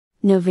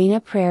Novena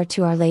Prayer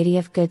to Our Lady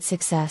of Good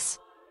Success.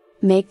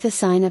 Make the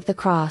sign of the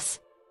cross.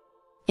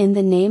 In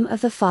the name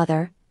of the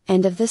Father,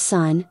 and of the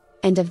Son,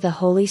 and of the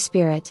Holy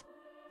Spirit.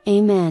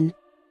 Amen.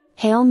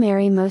 Hail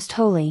Mary, most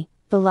holy,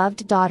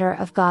 beloved daughter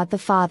of God the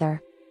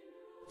Father.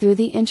 Through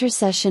the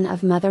intercession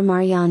of Mother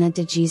Mariana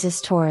de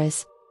Jesus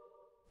Torres,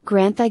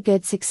 grant thy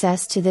good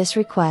success to this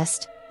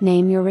request.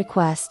 Name your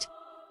request.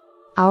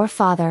 Our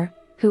Father,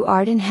 who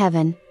art in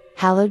heaven,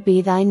 hallowed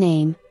be thy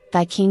name,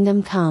 thy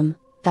kingdom come,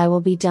 thy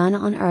will be done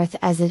on earth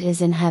as it is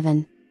in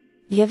heaven.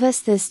 Give us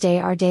this day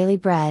our daily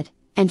bread,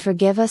 and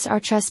forgive us our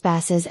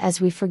trespasses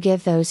as we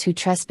forgive those who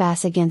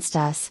trespass against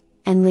us,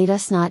 and lead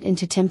us not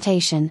into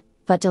temptation,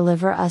 but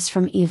deliver us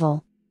from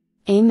evil.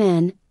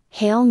 Amen.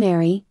 Hail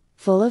Mary,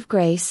 full of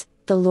grace,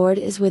 the Lord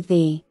is with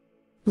thee.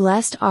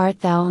 Blessed art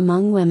thou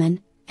among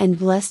women, and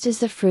blessed is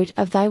the fruit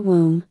of thy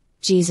womb,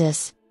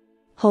 Jesus.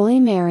 Holy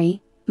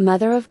Mary,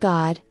 Mother of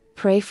God,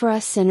 pray for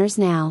us sinners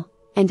now,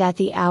 and at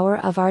the hour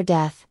of our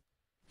death.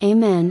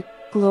 Amen.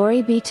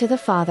 Glory be to the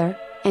Father,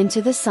 and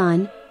to the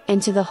Son,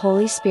 and to the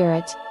Holy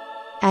Spirit.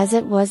 As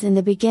it was in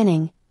the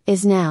beginning,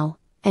 is now,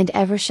 and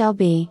ever shall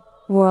be,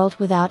 world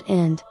without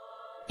end.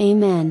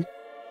 Amen.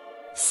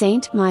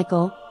 Saint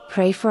Michael,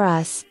 pray for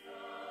us.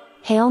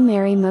 Hail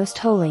Mary, most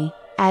holy,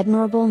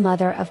 admirable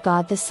Mother of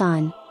God the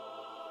Son.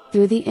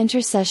 Through the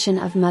intercession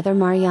of Mother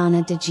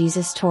Mariana de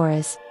Jesus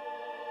Torres,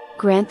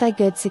 grant thy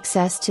good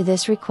success to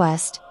this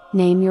request.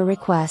 Name your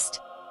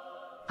request.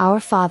 Our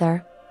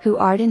Father, who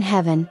art in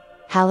heaven,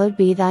 hallowed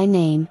be thy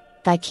name,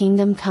 thy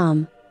kingdom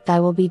come, thy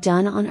will be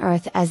done on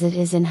earth as it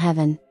is in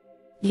heaven.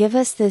 Give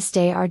us this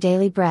day our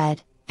daily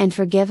bread, and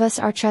forgive us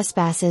our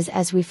trespasses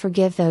as we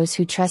forgive those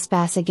who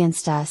trespass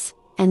against us,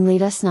 and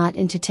lead us not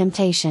into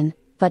temptation,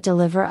 but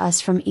deliver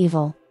us from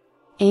evil.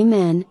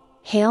 Amen.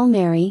 Hail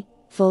Mary,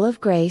 full of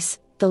grace,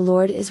 the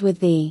Lord is with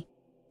thee.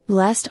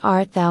 Blessed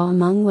art thou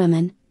among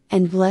women,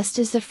 and blessed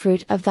is the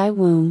fruit of thy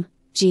womb,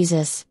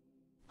 Jesus.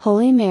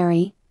 Holy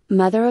Mary,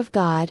 Mother of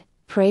God,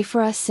 pray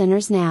for us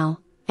sinners now,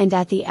 and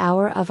at the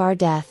hour of our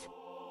death.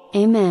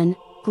 Amen.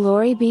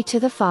 Glory be to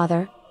the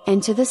Father,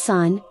 and to the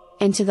Son,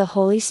 and to the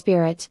Holy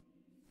Spirit.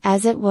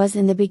 As it was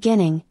in the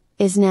beginning,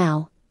 is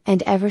now,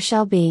 and ever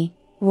shall be,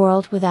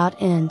 world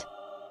without end.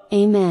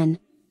 Amen.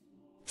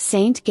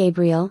 Saint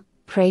Gabriel,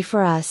 pray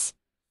for us.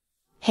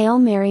 Hail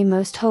Mary,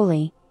 most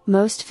holy,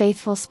 most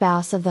faithful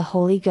spouse of the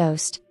Holy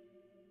Ghost.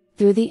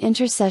 Through the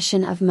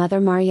intercession of Mother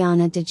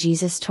Mariana de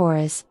Jesus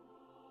Torres,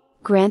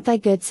 grant thy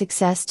good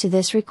success to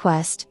this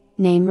request.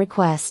 Name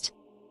request.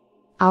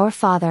 Our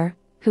Father,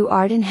 who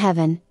art in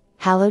heaven,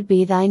 hallowed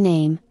be thy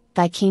name,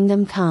 thy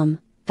kingdom come,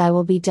 thy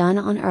will be done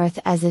on earth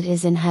as it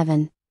is in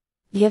heaven.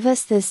 Give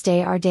us this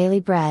day our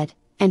daily bread,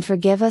 and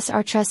forgive us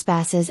our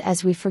trespasses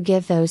as we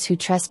forgive those who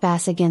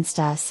trespass against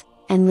us,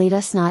 and lead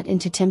us not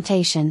into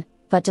temptation,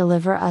 but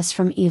deliver us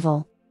from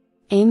evil.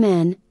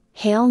 Amen.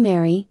 Hail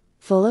Mary,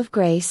 full of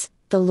grace,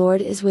 the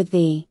Lord is with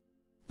thee.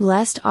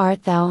 Blessed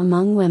art thou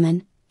among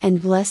women,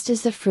 and blessed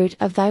is the fruit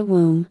of thy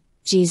womb,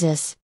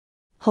 Jesus.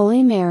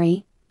 Holy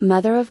Mary,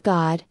 Mother of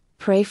God,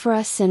 pray for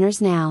us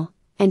sinners now,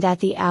 and at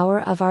the hour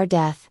of our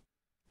death.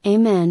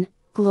 Amen.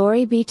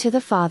 Glory be to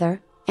the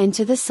Father, and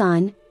to the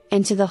Son,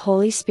 and to the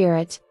Holy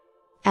Spirit.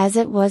 As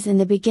it was in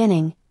the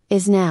beginning,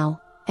 is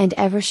now, and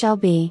ever shall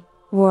be,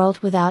 world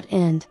without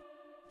end.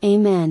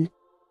 Amen.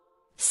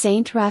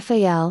 Saint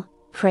Raphael,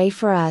 pray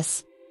for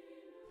us.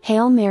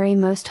 Hail Mary,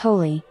 most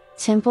holy,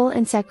 temple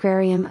and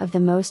sacrarium of the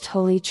most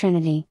holy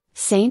Trinity.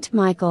 Saint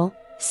Michael,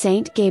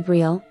 Saint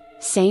Gabriel,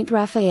 Saint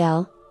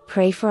Raphael,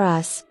 pray for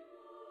us.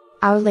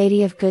 Our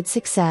Lady of Good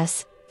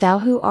Success, thou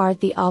who art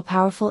the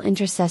all-powerful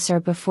intercessor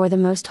before the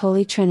most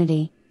holy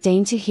Trinity,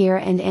 deign to hear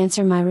and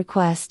answer my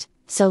request,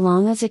 so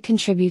long as it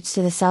contributes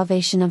to the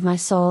salvation of my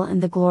soul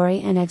and the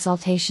glory and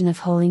exaltation of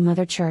Holy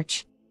Mother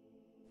Church.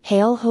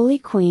 Hail Holy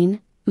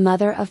Queen,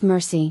 Mother of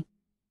Mercy!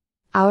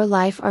 Our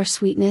life, our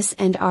sweetness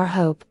and our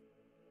hope.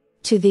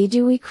 To thee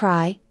do we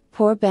cry,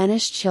 poor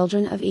banished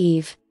children of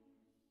Eve.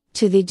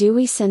 To thee do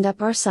we send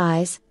up our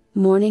sighs,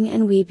 mourning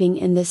and weeping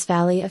in this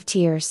valley of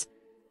tears.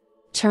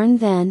 Turn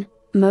then,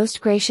 most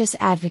gracious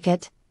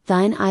Advocate,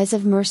 thine eyes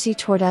of mercy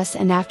toward us,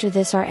 and after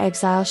this our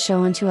exile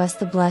show unto us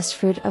the blessed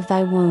fruit of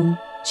thy womb,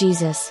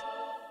 Jesus.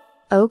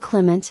 O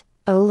clement,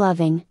 O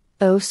loving,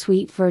 O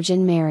sweet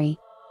Virgin Mary!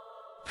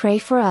 Pray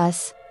for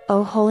us,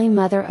 O Holy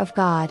Mother of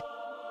God,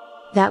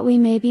 that we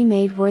may be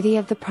made worthy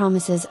of the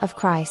promises of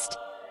Christ.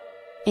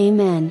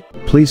 Amen.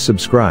 Please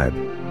subscribe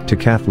to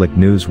Catholic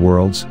News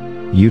World's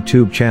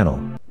YouTube channel.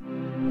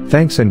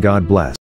 Thanks and God bless.